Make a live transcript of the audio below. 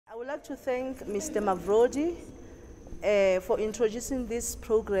would like to thank Mr. MAVRO for introducing this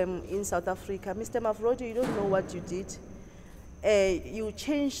program in South Africa. Mr. MAVRO, you don't know what you did. You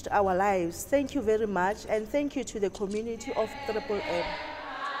changed our lives. Thank you very much, and thank you to the community of Triple M.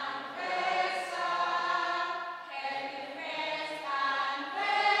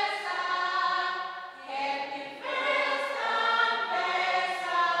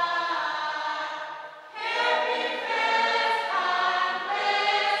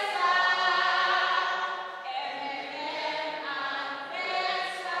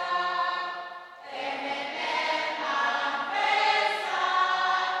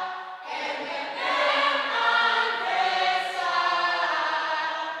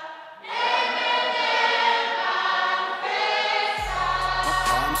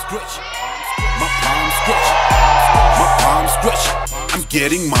 My palms stretch, my palms stretch, I'm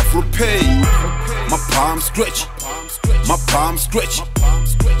getting MAVRO pay. My palms stretch, my palms stretch,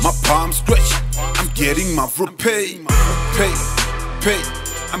 my palms stretch, I'm getting MAVRO pay. Pay,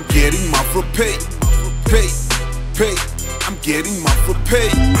 I'm getting MAVRO pay. Pay, I'm getting MAVRO pay.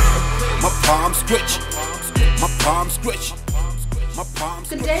 My palms stretch, my palms stretch, my palms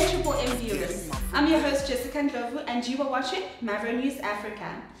stretch. Good day, Triple M viewers. I'm your host Jessica Ndlovu, and you are watching MAVRO News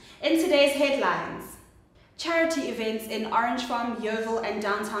Africa. In today's headlines, charity events in Orange Farm, Yeoville and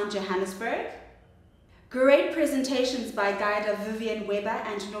downtown Johannesburg, great presentations by Guider Vivian Weber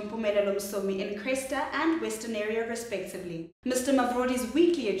and Nompumelelo Msomi in Cresta and Western area respectively, Mr. MAVRO's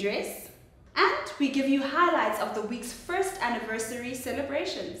weekly address, and we give you highlights of the week's first anniversary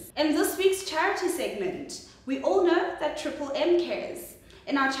celebrations. In this week's charity segment, we all know that Triple M cares.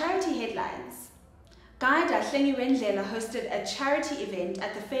 In our charity headlines, Guider Hlengiwendlela hosted a charity event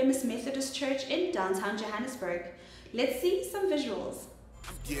at the famous Methodist Church in downtown Johannesburg. Let's see some visuals.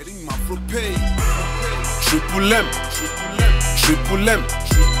 I'm getting MAVRO pay. Triple M, Triple M,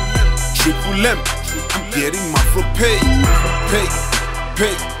 Triple M, I'm getting MAVRO pay.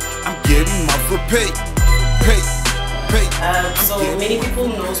 Pay, I'm getting MAVRO pay. So many people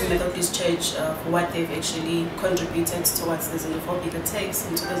know Methodist Church for what they've actually contributed towards the xenophobic attacks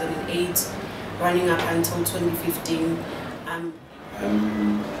in 2008. Running up until 2015.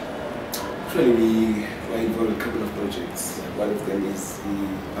 Actually, we were involved in a couple of projects. One of them is the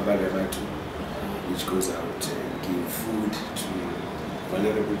MAVRO, which goes out and give food to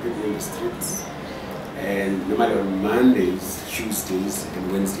vulnerable people in the streets. And normally on Mondays, Tuesdays,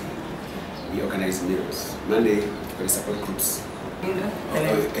 and Wednesdays, we organize meals. Monday, we've got support groups. A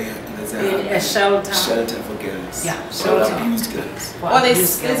shelter. Shelter for girls. Yeah, shelter. For abused girls. Well,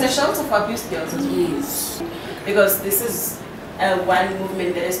 there's a shelter for abused girls as well. Yes. Because this is one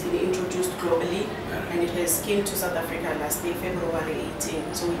movement that has been introduced globally, and it has came to South Africa last year, February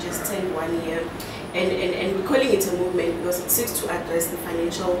 18. So we just turned 1 year. And we're calling it a movement because it seeks to address the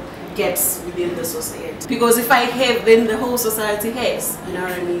financial gaps within the society. Because if I have, then the whole society has. You know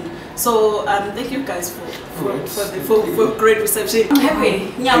what I mean? So thank you guys for great reception. I'm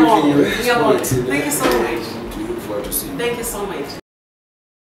happy. Thank you so much. We look forward to seeing you. Thank you so much.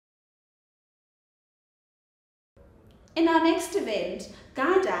 In our next event,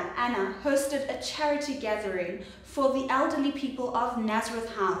 Guider Anna hosted a charity gathering for the elderly people of Nazareth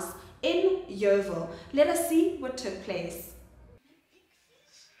House in Yeoville. Let us see what took place.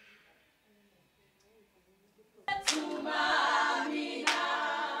 Tomorrow.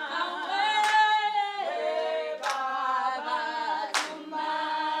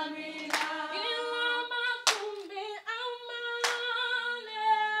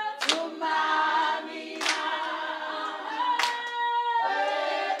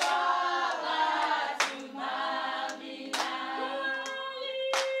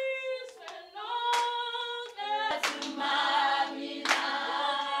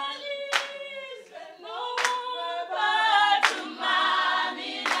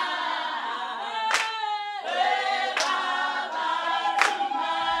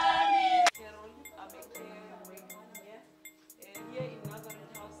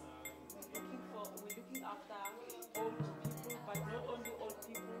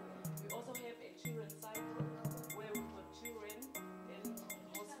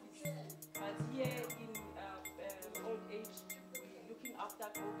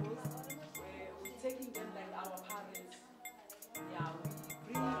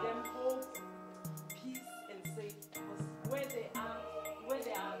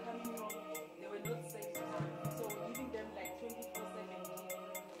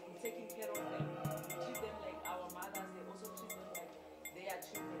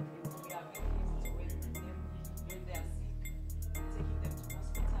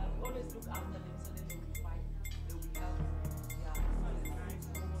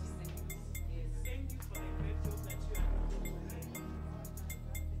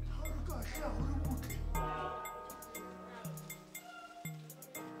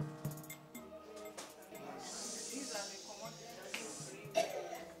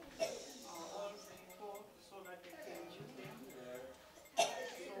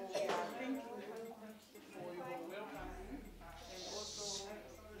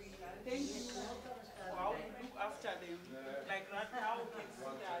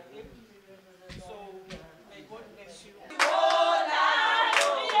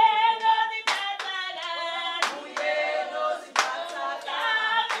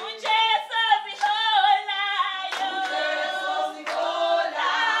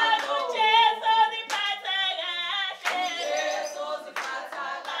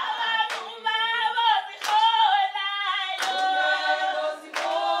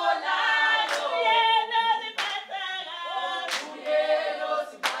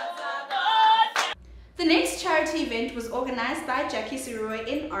 The next charity event was organized by Jackie Siroy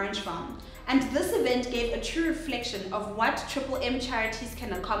in Orange Farm, and this event gave a true reflection of what Triple M charities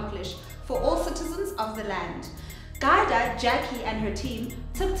can accomplish for all citizens of the land. Guida, Jackie and her team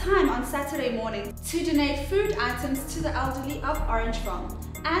took time on Saturday morning to donate food items to the elderly of Orange Farm,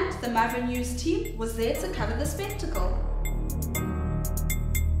 and the MAVRO News team was there to cover the spectacle.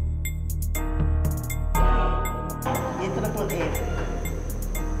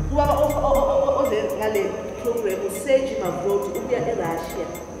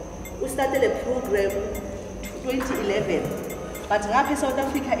 We started a program 2011, but in South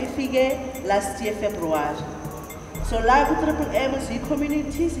Africa ifike last year February. So la ku Triple M si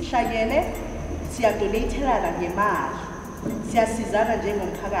community sihlangene siyadonateana ngemali. Siyasizana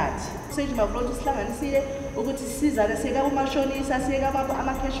njengomphakathi. Sage MAVRO sihlanganisile ukuthi sisizane seka umashonisa seka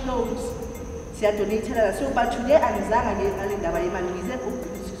ama cash loans. Siyadonateana so but today anizanga ngale ndaba yemali ngize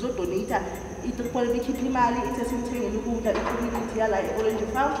sizodonate iTriple M ikhipha imali ithi sithengele ukudla icommunity yala eOrange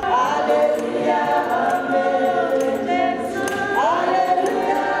Farm. Hallelujah, amen.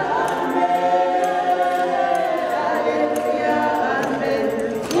 Hallelujah, amen.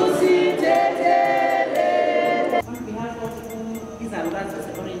 On behalf of izalukazi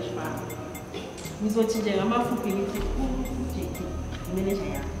zaseOrange Farm, ngizothi nje ngamafuphi ngithi uJackie manager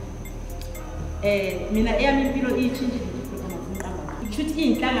yami. Mina eyami impilo iyitshintshile. Kushuthi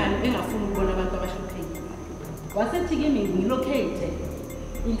inhlangano engafuni ukubona abantu abahluphekile. Wasethi kimi ngilocate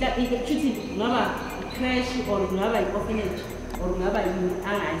kushuthi ngaba crash or ngaba orphanage or ngaba yini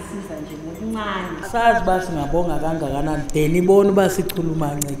angayisiza nje ngokuncane. Sazi basi ngabonga kangakanani then ibona uba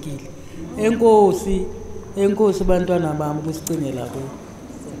sikhuluma ncekile. Enkosi, enkosi bantwana bami ukusicingela kuyo.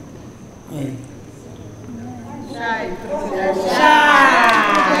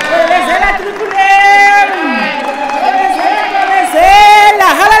 Ezela Triple M.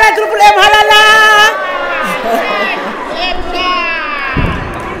 Halala Triple M, halala.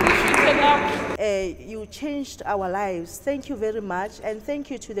 You changed our lives. Thank you very much, and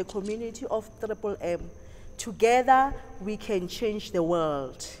thank you to the community of Triple M. Together, we can change the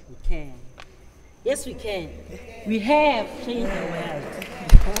world. We can. Yes, we can. We have changed the world.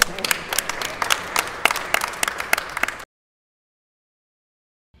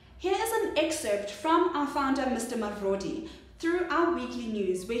 Here is an excerpt from our founder, Mr. MAVRO, through our weekly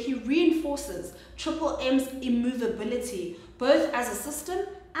news, where he reinforces Triple M's immovability, both as a system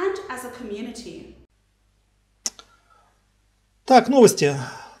and as a community. Так, новости.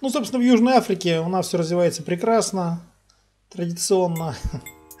 Ну, собственно, в Южной Африке у нас все развивается прекрасно, традиционно,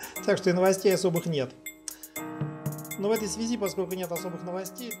 так что и новостей особых нет. Но в этой связи, поскольку нет особых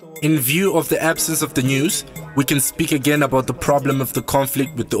новостей, то... In view of the absence of the news, we can speak again about the problem of the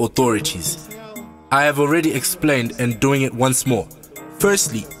conflict with the authorities. I have already explained and doing it once more.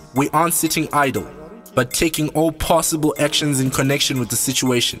 Firstly, we aren't sitting idle, but taking all possible actions in connection with the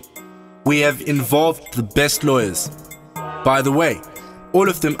situation. We have involved the best lawyers. By the way, all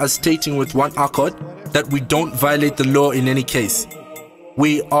of them are stating with one accord that we don't violate the law in any case.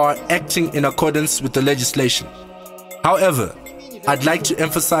 We are acting in accordance with the legislation. However, I'd like to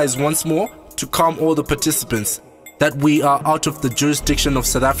emphasize once more to calm all the participants that we are out of the jurisdiction of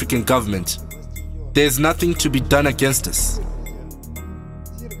South African government. There's nothing to be done against us.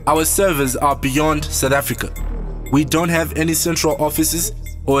 Our servers are beyond South Africa. We don't have any central offices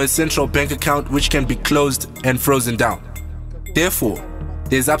or a central bank account which can be closed and frozen down. Therefore,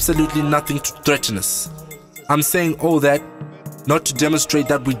 there's absolutely nothing to threaten us. I'm saying all that not to demonstrate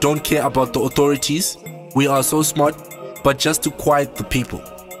that we don't care about the authorities, we are so smart, but just to quiet the people.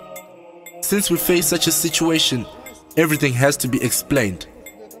 Since we face such a situation, everything has to be explained.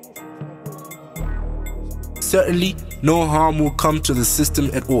 Certainly, no harm will come to the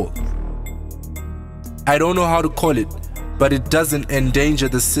system at all. I don't know how to call it, but it doesn't endanger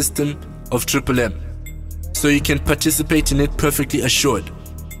the system of Triple M, so you can participate in it perfectly assured.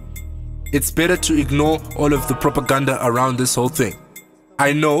 It's better to ignore all of the propaganda around this whole thing.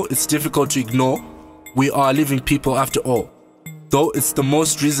 I know it's difficult to ignore. We are living people after all, though it's the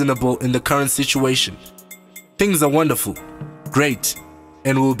most reasonable in the current situation. Things are wonderful, great,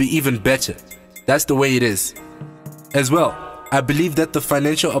 and will be even better. That's the way it is. As well, I believe that the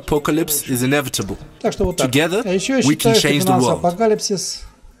financial apocalypse is inevitable. Together, we can change the world. Апокалипсис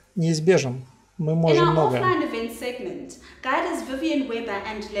неизбежен. Мы можем In our многое. offline event segment, guiders Vivian Weber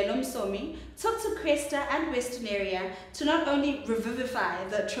and Lelom Somi took to Cresta and Western area to not only revivify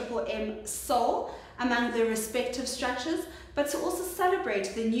the Triple M soul among the respective structures, but to also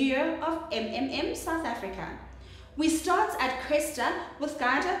celebrate the new year of MMM South Africa. We start at Cresta with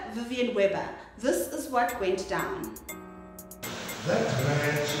guider Vivian Weber. This is what went down. That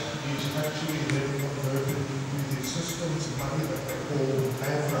branch is actually heading from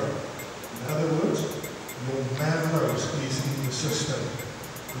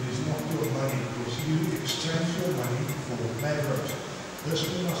This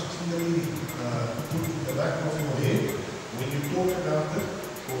one must clearly put in the back of your head when you talk about it,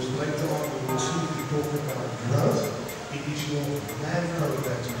 because later on we will see if you talk about growth, it is your MAVRO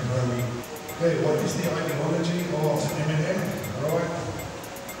that's growing. Okay, what is the ideology of M&M? Right,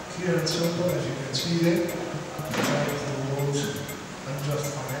 clear and simple, as you can see there. Change the world's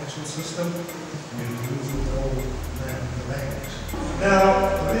unjust financial system. We remove the old man in the banks.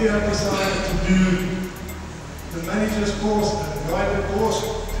 Now, we have decided to do the manager's course and the guided course.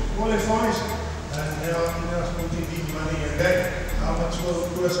 It qualifies, and now he has put in money in that. How much will the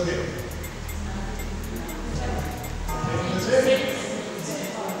course get? 10%?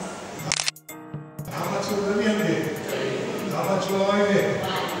 How much will Vivian get? How much will I get?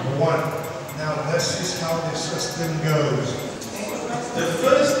 1. Now this is how the system goes. The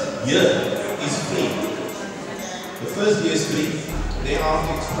first year is free. The first year is free.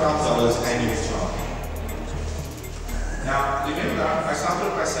 Thereafter it's $12 annual charge. Now remember, I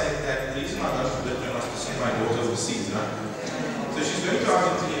started by saying that the reason I got to Bulletin was to send my daughter overseas, right? So she's going to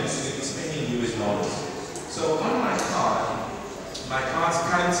Argentina and she's going to be spending US dollars. So on my card's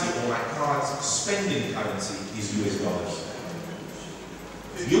currency or my card's spending currency is US dollars.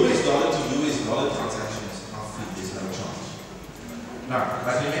 US dollar to US dollar transactions are free, there's no charge. Now,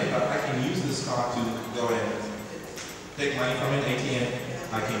 but remember, I can use this card to go and take money from an ATM,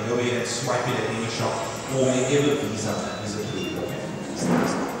 I can go in and swipe it at any shop, or wherever Visa is approved.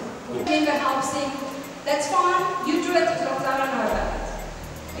 Member helps him, that's fine, you do it, as long as I don't know about it.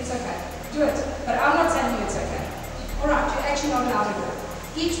 It's okay, do it. But I'm not telling you it's okay. Alright, you're actually not allowed to do it.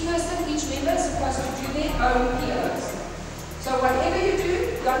 Each person, each member is supposed to do their own POs. So whatever you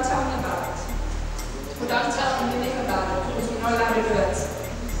do, don't tell me about it. Or don't tell anything about it, because we're not allowed to do it.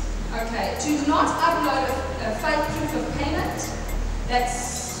 Okay, do not upload a fake proof of payment.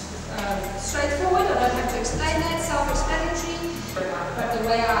 That's straightforward, I don't have to explain that, self-explanatory. But the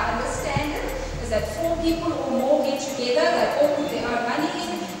way I understand it is that 4 people or more get together, they all put their own money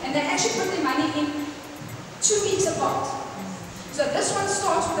in, and they actually put their money in 2 weeks apart. So this one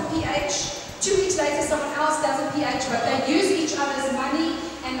starts with a PH, 2 weeks later someone else does a PH, but they use each other's money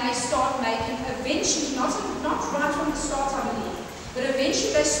and they start making, eventually, not right from the start I believe, but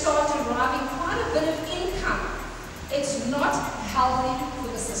eventually they start deriving quite a bit of income. It's not healthy for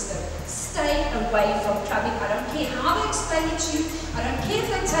the system. Stay away from clubbing. I don't care how they explain it to you. I don't care if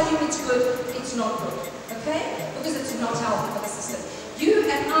they tell you it's good. It's not good. Okay? Because it's not healthy for the system. You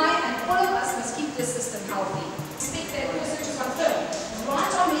and I and all of us must keep this system healthy. Expect that person to confirm.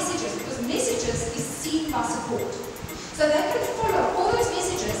 Write our messages, because messages is seen by support. So they can follow all those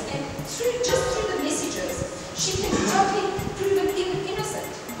messages, and just through the messages, she can totally prove it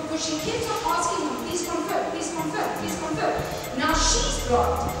innocent. Because she keeps on asking him, please confirm, please confirm, please confirm. Now she's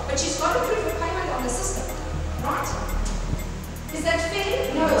blocked, but she's got to prove a payment on the system. Right? Is that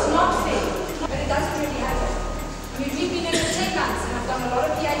fair? No, it's not fair. But it doesn't really happen. I mean, we've been in it 10 months, and I've done a lot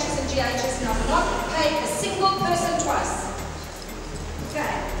of PHs and GHs, and I've not paid a single person twice.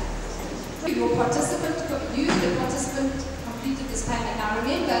 Okay. Your participant, you, the participant, completed this payment. Now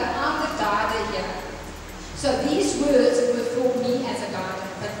remember, I'm the guider here. So these words were for me as a guider,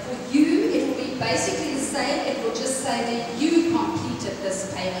 but for you, it will be basically the same. It will just say that you completed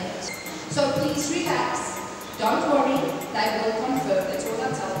this payment. So please relax. Don't worry. They will confirm. That's all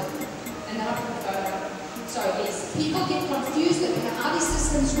I tell them. And then I put the photo. So yes, people get confused about how these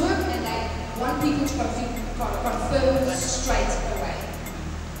systems work, and they want people to confirm straight away.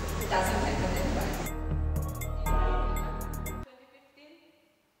 It doesn't happen that way.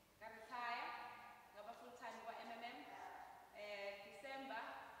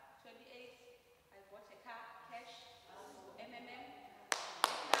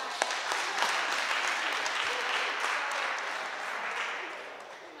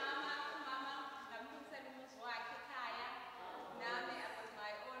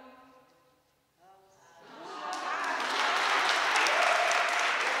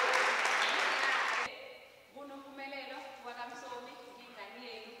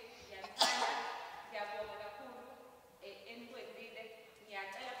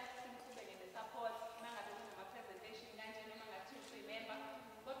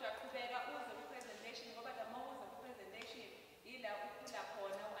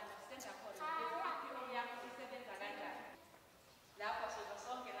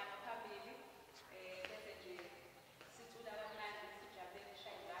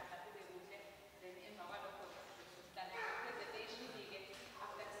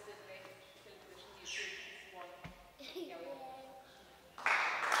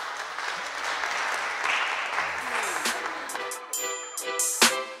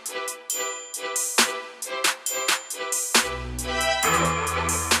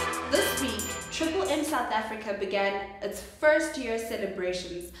 South Africa began its first year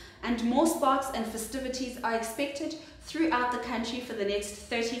celebrations, and more sparks and festivities are expected throughout the country for the next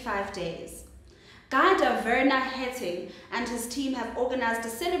 35 days. Guide Werner Hetting and his team have organized a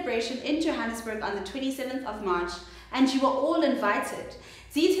celebration in Johannesburg on the 27th of March, and you are all invited.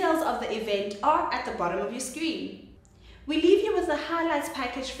 Details of the event are at the bottom of your screen. We leave you with the highlights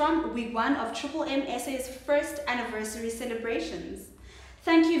package from week 1 of Triple M SA's first anniversary celebrations.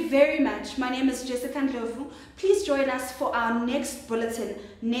 Thank you very much. My name is Jessica Ndlovu. Please join us for our next bulletin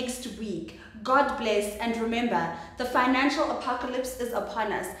next week. God bless, and remember, the financial apocalypse is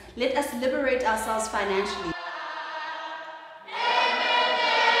upon us. Let us liberate ourselves financially.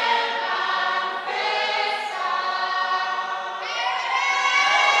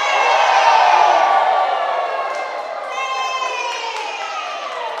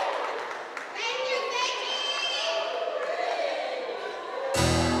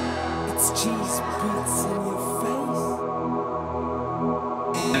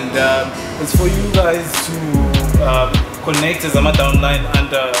 And it's for you guys to connect as I'm downline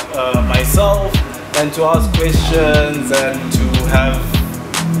under myself, and to ask questions and to have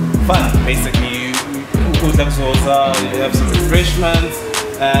fun. Basically, you have some refreshments,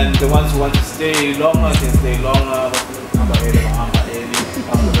 and the ones who want to stay longer can stay longer after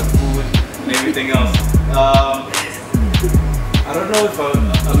the food and everything else. I don't know if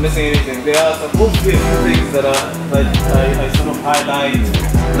I'm missing anything. There are supposed to be a few things that I sort of highlight.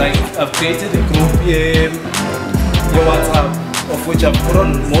 Like, I've created a group here, your WhatsApp, of which I've put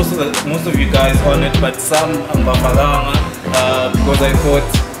on most of you guys on it, but some because I thought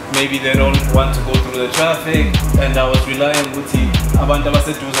maybe they don't want to go through the traffic, and I was relying on abantu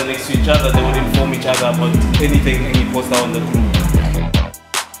abaseduze next to each other. They would inform each other about anything any post on the group.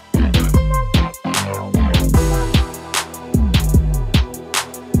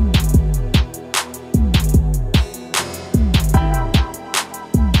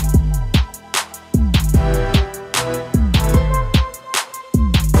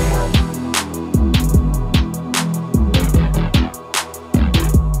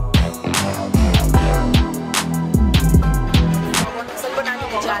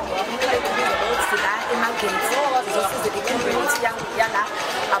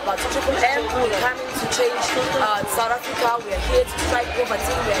 About Triple M, we're coming to change South Africa. We are here to strike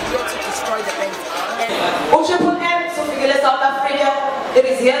poverty. We are here to destroy the bank. Triple M, so South Africa, it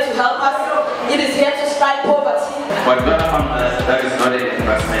is here to help us. It is here to strike poverty. But not that is not an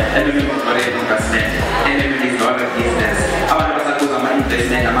investment. Enemy is not an investment. Enemy is not a business. Our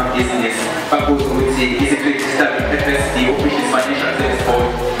investment, I'm a business. But is it registered with FSD, Official Financial Service Board?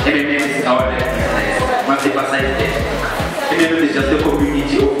 MMM is not a business. Must be beside that. MMM is just a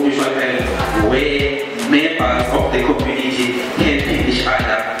community of mutual health where members of the community help each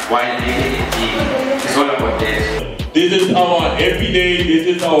other while living in peace. It's all about that. This is our happy day, this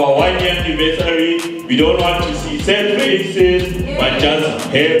is our 1-year anniversary. We don't want to see sad faces, but just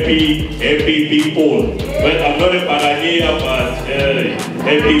happy people. Well, I'm not a Parania, but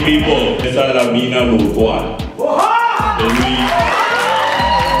happy people. Salamina Lukwan.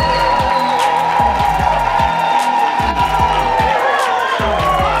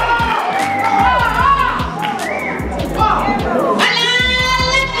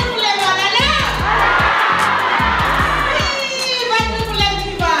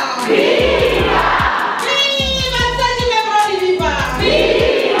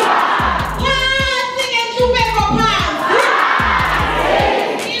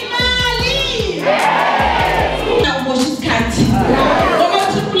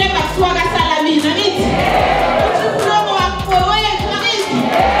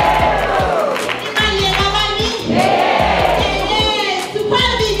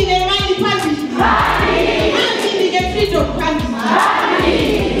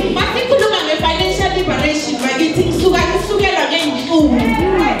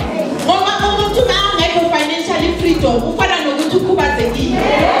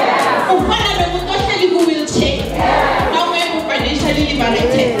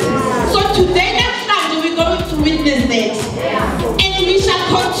 So today we're going to witness that, and we shall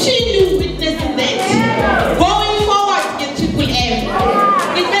continue witnessing that going forward.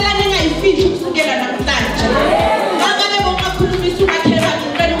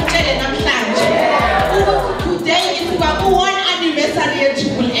 Get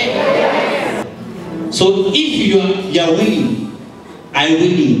Triple M. So if you are willing, I'm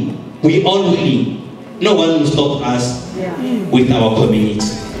willing, we all willing, no one will stop us with our community.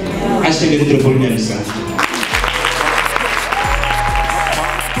 I shall get Triple M, sir.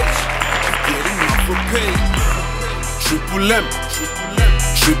 Triple M,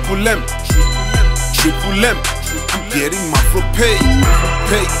 Triple M, triple M. I'm getting MAVRO pay.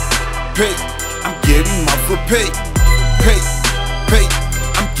 I'm getting MAVRO pay.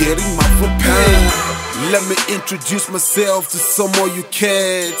 I'm getting MAVRO pay. Let me introduce myself to some of you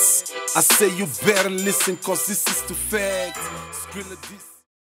cats. I say you better listen, cause this is the fact.